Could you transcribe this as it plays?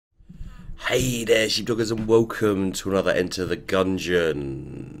Hey there, sheepdoggers, and welcome to another Enter the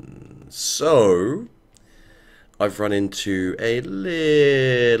Gungeon. So, I've run into a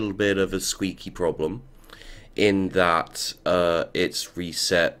little bit of a squeaky problem in that it's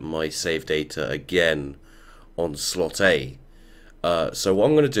reset my save data again on slot A. So what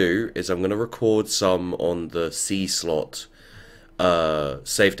I'm going to do is I'm going to record some on the C slot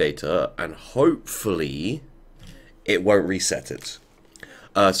save data, and hopefully it won't reset it.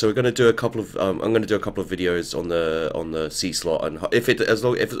 So we're going to do a couple of I'm going to do a couple of videos on the C slot, and as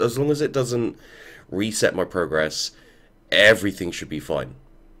long as it doesn't reset my progress, everything should be fine.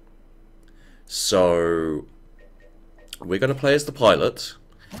 So we're going to play as the pilot.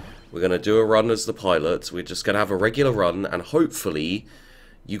 We're going to do a run as the pilot. We're just going to have a regular run, and hopefully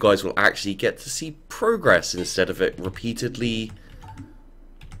you guys will actually get to see progress instead of it repeatedly.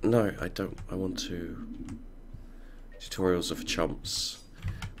 No, I don't. I want to. Tutorials are for chumps.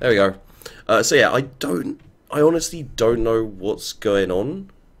 There we go. So yeah, I honestly don't know what's going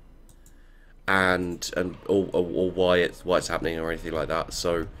on, or why it's happening or anything like that.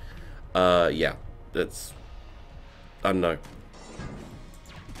 So, yeah, I don't know.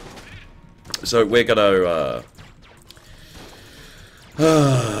 So we're gonna.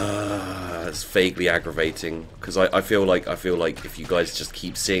 It's vaguely aggravating because I feel like if you guys just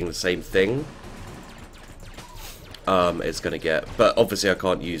keep seeing the same thing, it's gonna get. But obviously, I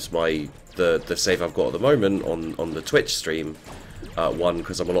can't use the save I've got at the moment on the Twitch stream. One,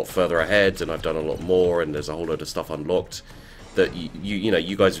 because I'm a lot further ahead and I've done a lot more, and there's a whole load of stuff unlocked that you know,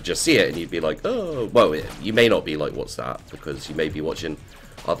 you guys would just see it and you'd be like, oh, well, you may not be like, what's that? Because you may be watching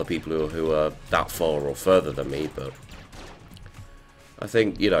other people who are that far or further than me. But I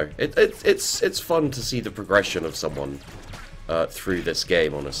think, you know, it's fun to see the progression of someone through this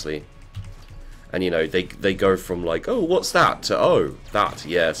game, honestly. And, you know, they go from like, oh, what's that? To, oh, that.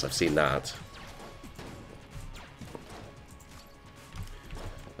 Yes, I've seen that.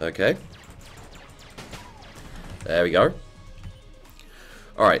 Okay. There we go.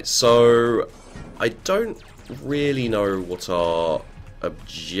 Alright, so I don't really know what our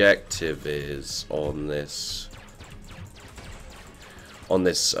objective is on this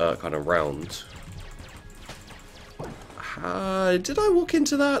kind of round. Did I walk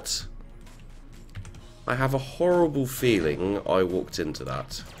into that? I have a horrible feeling I walked into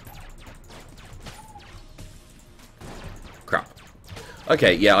that. Crap.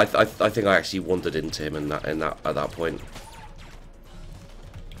 Okay, yeah, I think I actually wandered into him at that point.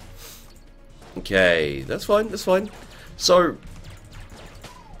 Okay, that's fine. That's fine. So,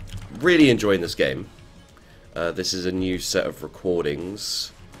 really enjoying this game. This is a new set of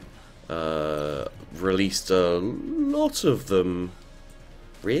recordings. Released a lot of them.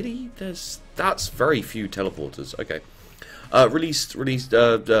 Really? That's very few teleporters. Okay. Released.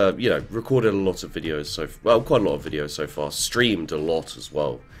 You know, recorded a lot of videos quite a lot of videos so far. Streamed a lot as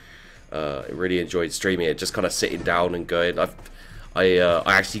well. I really enjoyed streaming it. Just kind of sitting down and going. I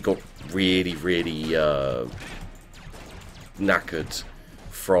actually got really knackered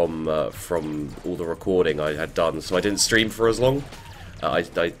from all the recording I had done, so I didn't stream for as long. I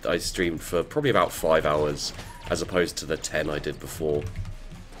streamed for probably about 5 hours as opposed to the 10 I did before.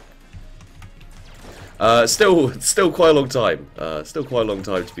 Still quite a long time. Still quite a long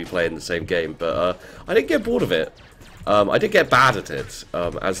time to be playing the same game, but I didn't get bored of it. I did get bad at it.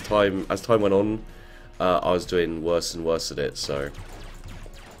 As time went on, I was doing worse and worse at it. So,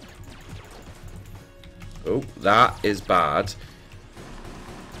 oh, that is bad.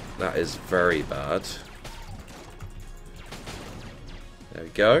 That is very bad. There we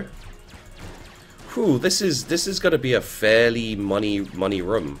go. Whew, this is going to be a fairly money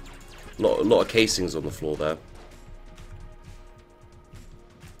room. A lot of casings on the floor there.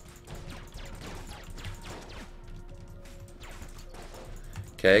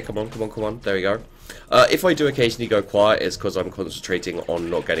 Okay, come on. There we go. If I do occasionally go quiet, it's because I'm concentrating on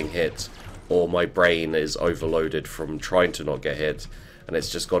not getting hit, or my brain is overloaded from trying to not get hit, and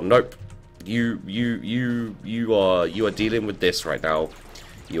it's just gone, nope. You are dealing with this right now.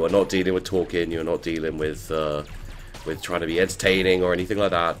 You are not dealing with talking. You are not dealing with trying to be entertaining or anything like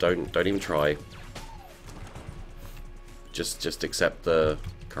that. Don't even try. Just accept the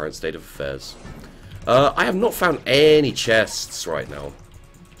current state of affairs. I have not found any chests right now.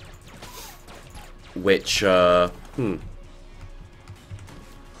 Which, I mean,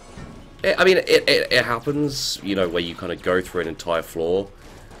 it happens, you know, where you kind of go through an entire floor,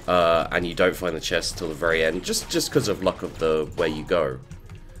 and you don't find the chest till the very end, just because of luck of the way you go.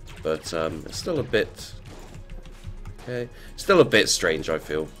 But it's still a bit. Okay, still a bit strange, I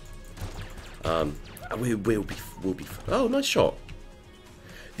feel. We'll be. Oh, nice shot.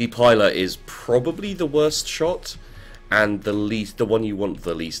 the pilot is probably the worst shot, and the one you want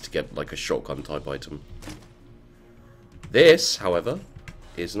the least to get like a shotgun type item. This, however,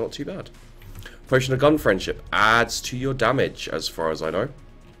 is not too bad. Potion of Gun Friendship adds to your damage, as far as I know.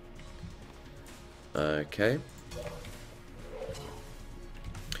 Okay.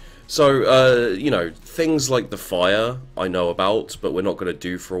 So, you know, things like the fire I know about, but we're not going to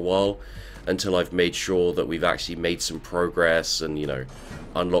do for a while until I've made sure that we've actually made some progress and, you know,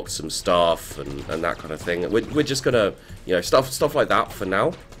 unlocked some stuff and that kind of thing. We're just going to, you know, stuff like that for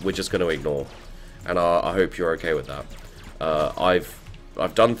now, we're just going to ignore. And I hope you're okay with that.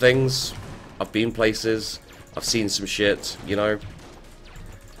 I've done things, I've been places, I've seen some shit, you know.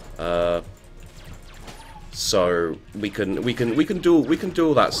 So we can do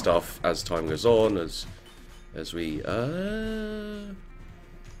all that stuff as time goes on, as we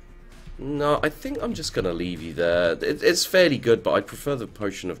no, I think I'm just gonna leave you there. It's fairly good, but I prefer the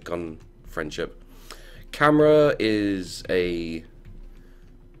Potion of Gun Friendship. Camera is a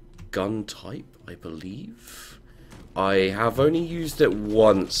gun type, I believe. I have only used it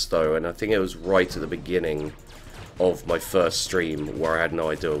once though, and I think it was right at the beginning of my first stream where I had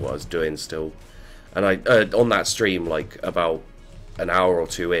no idea what I was doing still. And I on that stream, like about an hour or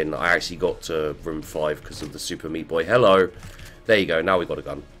two in, I actually got to room 5 because of the Super Meat Boy. Hello, there you go. Now we got a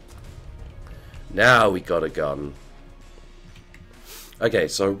gun. Now we got a gun. Okay,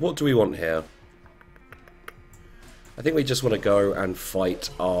 so what do we want here? I think we just want to go and fight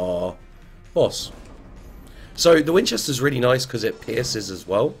our boss. So the Winchester's really nice because it pierces as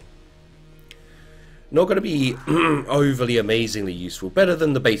well. Not going to be overly amazingly useful. Better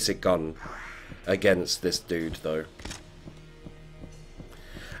than the basic gun against this dude though.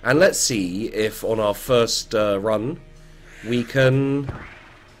 And let's see if on our first run we can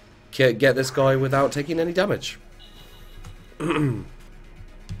get this guy without taking any damage. Oh,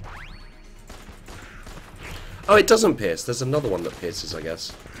 it doesn't pierce. There's another one that pierces, I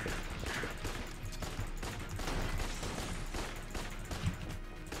guess.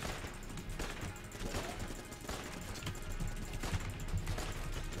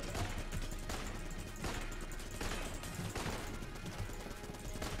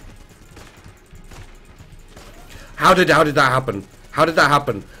 How did that happen? How did that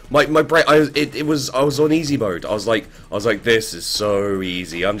happen? My brain, I was on easy mode. I was like, this is so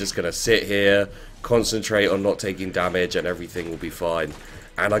easy. I'm just gonna sit here, concentrate on not taking damage, and everything will be fine.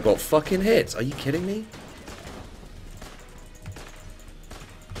 And I got fucking hit. Are you kidding me?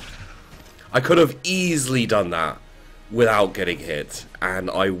 I could have easily done that without getting hit, and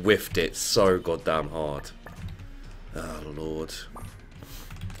I whiffed it so goddamn hard. Oh lord.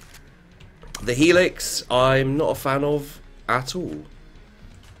 The Helix, I'm not a fan of at all.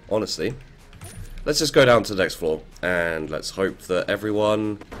 Honestly. Let's just go down to the next floor, and let's hope that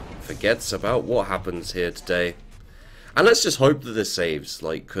everyone forgets about what happens here today. And let's just hope that this saves,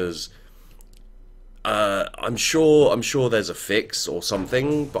 like, because I'm sure there's a fix or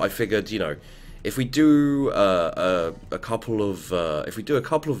something, but I figured, you know, if we do a couple of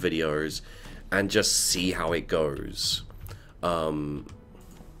videos and just see how it goes.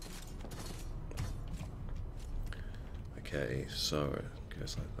 Okay, so it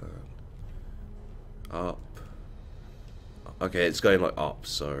goes like that. Up. Okay, it's going like up,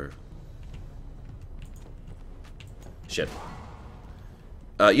 so shit.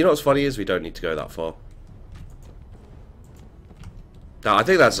 You know what's funny is we don't need to go that far. Now, I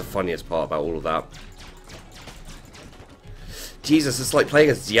think that's the funniest part about all of that. Jesus, it's like playing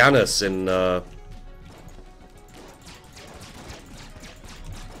as Giannis in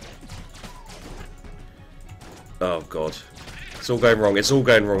oh god. It's all going wrong. It's all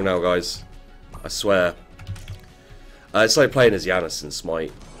going wrong now, guys. I swear. It's like playing as Giannis in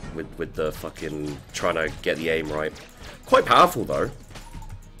Smite with the fucking trying to get the aim right. Quite powerful though.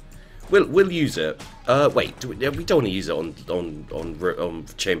 We'll use it. Wait, we don't want to use it on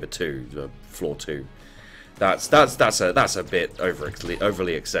chamber 2, floor 2. That's a bit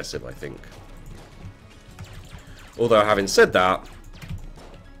overly excessive, I think. Although having said that,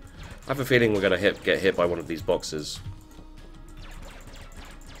 I have a feeling we're gonna get hit by one of these boxes.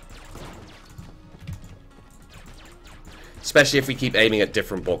 Especially if we keep aiming at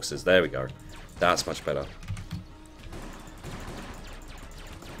different boxes. There we go. That's much better.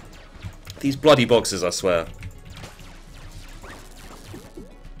 These bloody boxes, I swear.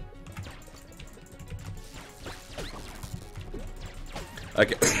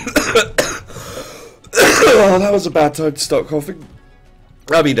 Okay. Oh, that was a bad time to start coughing.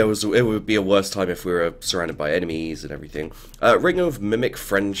 I mean, it would be a worse time if we were surrounded by enemies and everything. Ring of Mimic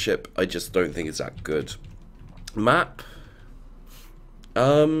Friendship, I just don't think it's that good. Map.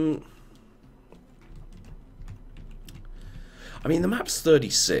 Um, I mean, the map's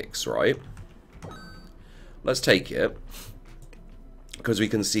 36, right? Let's take it. Because we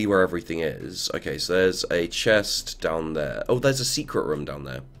can see where everything is. Okay, so there's a chest down there. Oh, there's a secret room down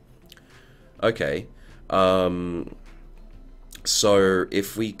there. Okay. So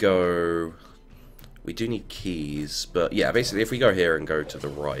if we go... We do need keys, but yeah, basically if we go here and go to the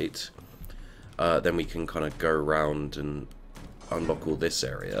right, then we can kind of go around and unlock all this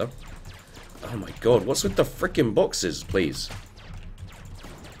area. Oh my god, what's with the freaking boxes, please?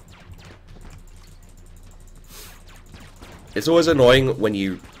 It's always annoying when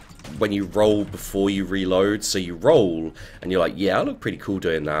you roll before you reload. So you roll and you're like, yeah, I look pretty cool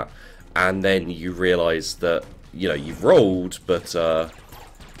doing that, and then you realize that, you know, you've rolled, but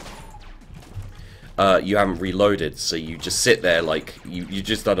you haven't reloaded, so you just sit there like you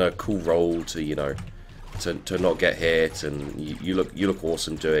just done a cool roll to, you know, to not get hit, and you look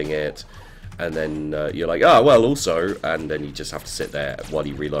awesome doing it, and then you're like, oh well, also, and then you just have to sit there while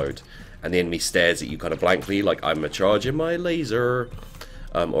you reload, and the enemy stares at you kind of blankly, like, I'm charging my laser,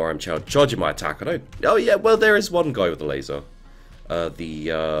 or I'm charging my attack. I don't. Oh yeah, well there is one guy with a laser,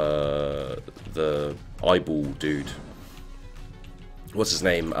 the eyeball dude. What's his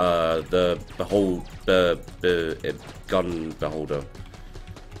name? The gun beholder.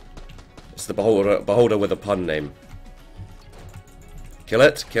 It's the beholder with a pun name. Kill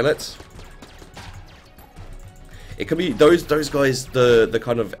it, kill it. It can be those guys. The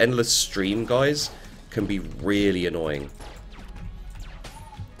kind of endless stream guys can be really annoying.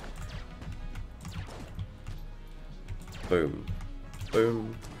 Boom,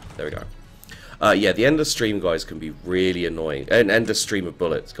 boom. There we go. Yeah, the endless stream guys can be really annoying. And endless stream of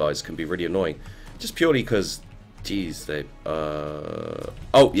bullets guys can be really annoying. Just purely because, geez, they...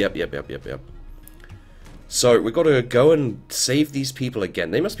 Oh, yep. So, we've got to go and save these people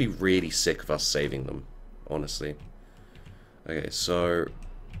again. They must be really sick of us saving them, honestly. Okay, so...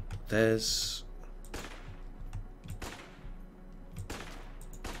 There's...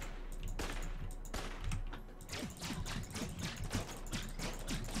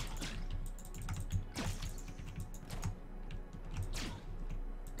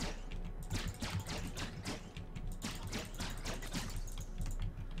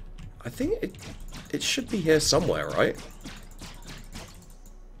 I think it should be here somewhere, right?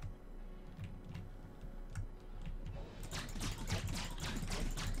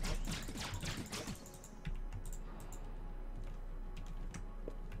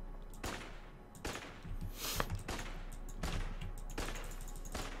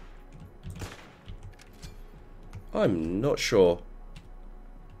 I'm not sure.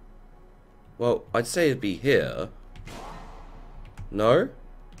 Well, I'd say it'd be here. No?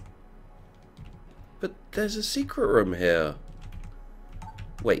 But there's a secret room here.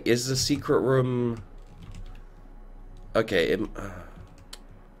 Wait, is the secret room... Okay,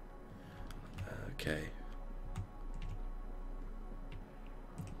 okay.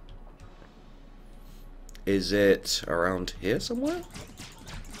 Is it around here somewhere?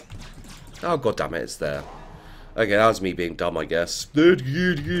 Oh, god damn it, it's there. Okay, that was me being dumb, I guess.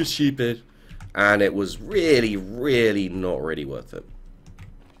 You stupid. And it was really, really not really worth it.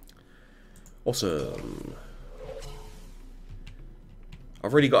 Awesome.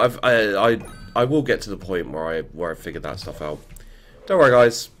 I've really got. I will get to the point where I figured that stuff out. Don't worry,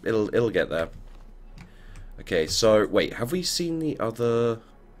 guys. It'll get there. Okay. So wait, have we seen the other?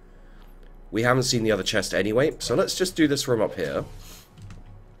 We haven't seen the other chest anyway. So let's just do this room up here.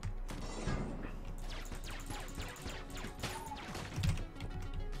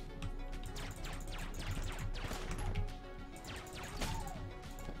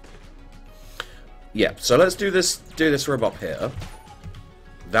 Yeah, so let's do this room up here.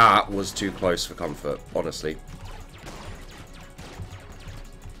 That was too close for comfort, honestly.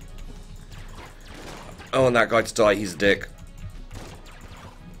 I want that guy to die, he's a dick.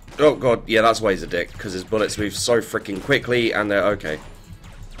 Oh god, yeah, that's why he's a dick, because his bullets move so freaking quickly and they're okay.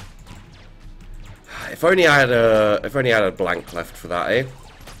 If only I had a blank left for that, eh?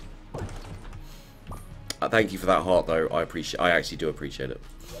 Thank you for that heart though, I actually do appreciate it.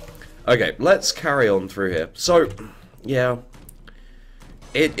 Okay, let's carry on through here. So, yeah,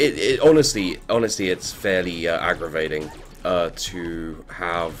 it honestly, it's fairly aggravating to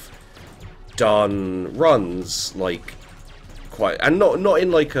have done runs like quite, and not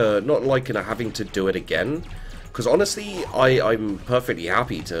in like a having to do it again. Because honestly, I'm perfectly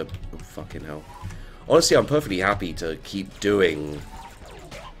happy to fucking hell. Honestly, I'm perfectly happy to keep doing.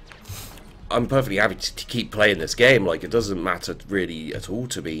 I'm perfectly happy to keep playing this game. Like, it doesn't matter really at all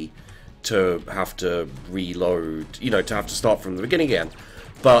to me to have to reload, you know, to have to start from the beginning again.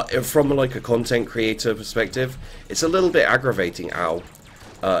 But from like a content creator perspective, it's a little bit aggravating. Ow.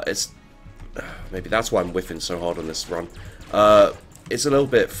 It's maybe that's why I'm whiffing so hard on this run. It's a little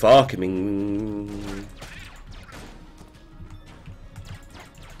bit fucking.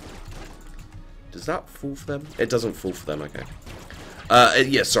 Does that fall for them? It doesn't fall for them. Okay.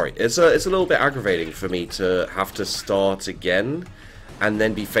 Yeah, sorry. It's a little bit aggravating for me to have to start again, and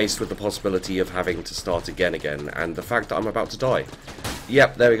then be faced with the possibility of having to start again, and the fact that I'm about to die.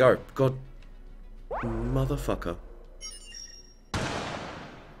 Yep, there we go. God, motherfucker.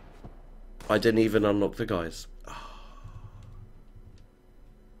 I didn't even unlock the guys.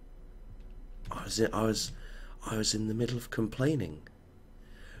 I was in the middle of complaining,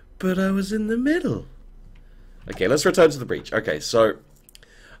 but I was in the middle. Okay, let's return to the breach. Okay, so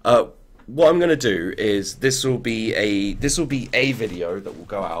what I'm gonna do is this will be a video that will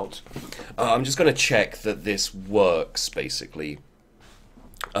go out. I'm just gonna check that this works, basically.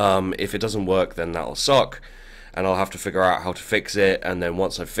 If it doesn't work, then that'll suck, and I'll have to figure out how to fix it. And then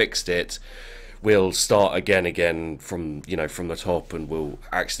once I've fixed it, we'll start again from, you know, from the top, and we'll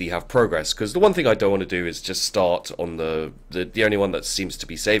actually have progress. Because the one thing I don't want to do is just start on the only one that seems to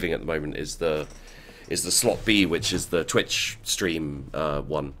be saving at the moment is the slot B, which is the Twitch stream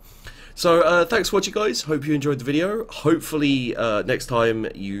one. So thanks for watching, guys. Hope you enjoyed the video. Hopefully next time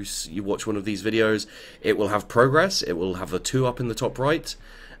you watch one of these videos, it will have progress. It will have the 2 up in the top right.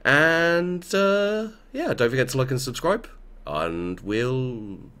 And yeah, don't forget to like and subscribe. And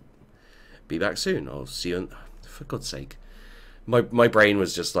we'll be back soon. I'll see you. For God's sake, my brain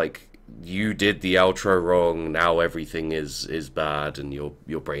was just like, you did the outro wrong. Now everything is bad, and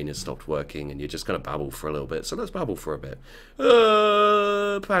your brain has stopped working, and you're just gonna babble for a little bit. So let's babble for a bit.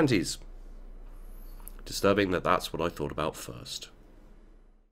 Panties. Disturbing that that's what I thought about first.